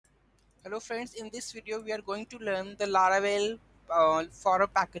Hello friends, in this video we are going to learn the Laravel for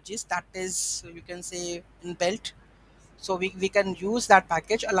packages that is you can say inbuilt. So we can use that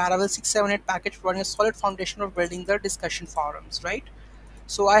package, a Laravel 678 package providing a solid foundation of building the discussion forums, right?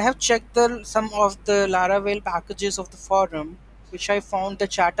 So I have checked some of the Laravel packages of the forum, which I found the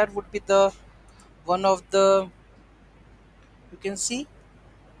chatter would be the one of the you can see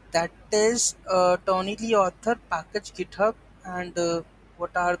that is Tony Lee author package GitHub and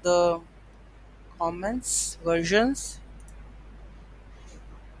what are the comments versions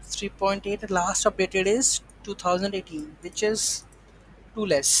 3.8 last updated is 2018, which is too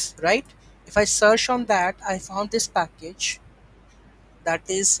less, right? If I search on that, I found this package that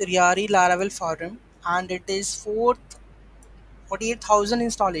is Riari Laravel Forum, and it is 48,000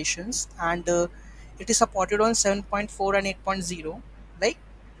 installations, and it is supported on 7.4 and 8.0, right?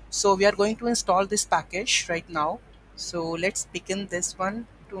 So we are going to install this package right now. So let's begin this one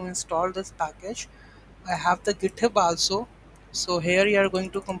to install this package. I have the GitHub also. So here you are going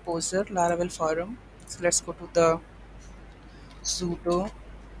to Composer Laravel Forum. So let's go to the sudo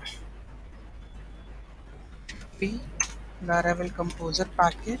p Laravel Composer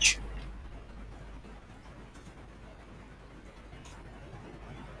package.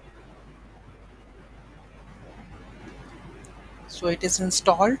 So it is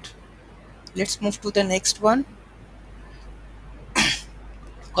installed. Let's move to the next one.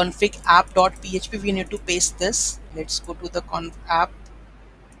 Config app.php. We need to paste this. Let's go to the conf app.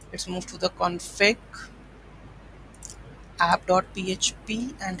 Let's move to the config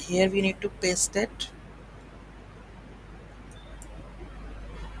app.php, and here we need to paste it,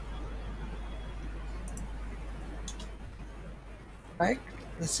 right?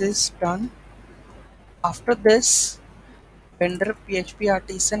 This is done. After this, vendor php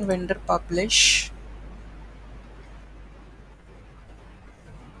artisan vendor publish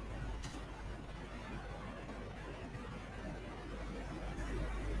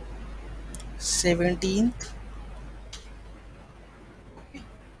 17th.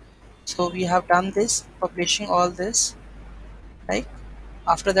 So we have done this, publishing all this, right?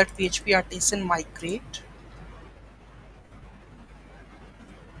 After that, php artisan migrate.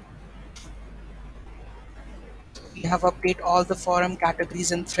 We have update all the forum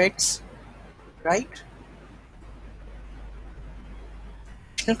categories and threads, right?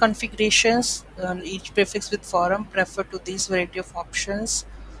 Additional configurations, each prefix with forum, prefer to these variety of options.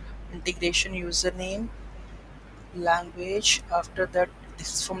 Integration username, language. After that,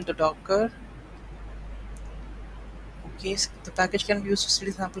 this is from the Docker. Okay, so the package can be used to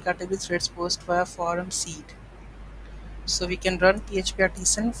select sample category threads post via forum seed. So we can run php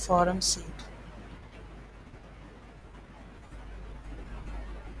artisan forum seed.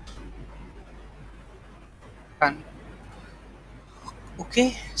 Done.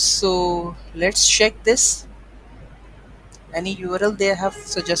 Okay, so let's check this. Any URL they have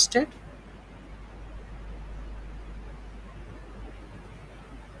suggested?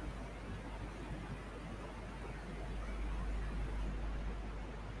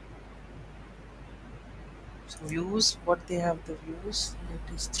 So views, what they have the views.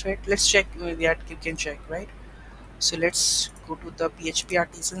 It is thread. Let's check that you can check, right? So let's go to the PHP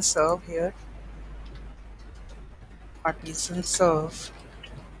artisan serve here. Artisan serve.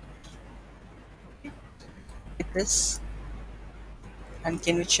 Hit this, and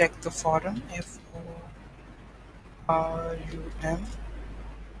can we check the forum? FORUM.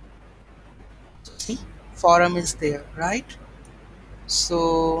 See, forum is there, right?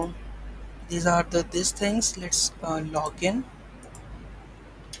 So these are these things. Let's log in.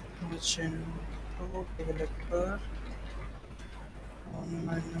 Mission Pro Developer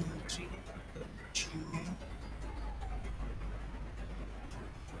online number 3 Gmail.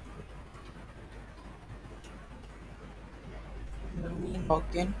 Let me log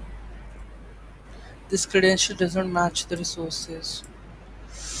in. This credential doesn't match the resources.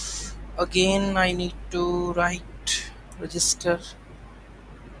 Again, I need to write register.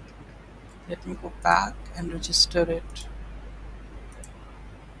 Let me go back and register it.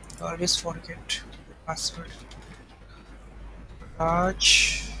 Always forget the password.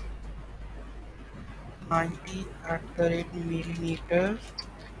 Raj 90 at the rate millimeter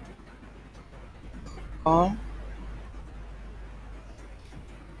com.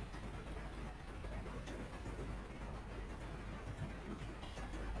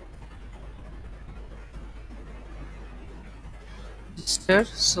 Register.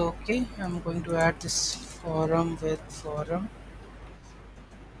 So okay, I'm going to add this forum with forum.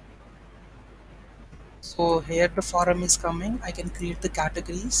 So here the forum is coming. I can create the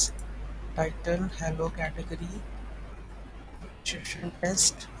categories. Title, hello category, session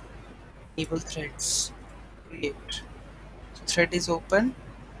test, Enable threads. Create. So thread is open.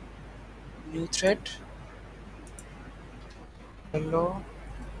 New thread. Hello.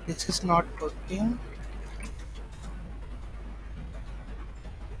 This is not working.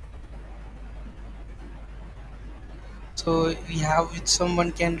 So we have if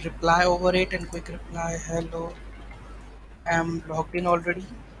someone can reply over it and quick reply. Hello. I am logged in already.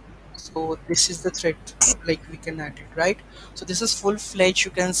 So this is the thread, like we can add it, right? So this is full-fledged,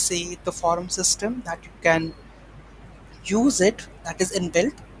 you can say, the forum system that you can use it, that is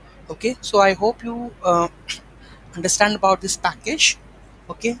inbuilt. Okay, so I hope you understand about this package.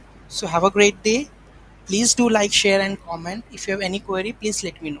 Okay, so have a great day. Please do like, share and comment. If you have any query, please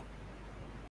let me know.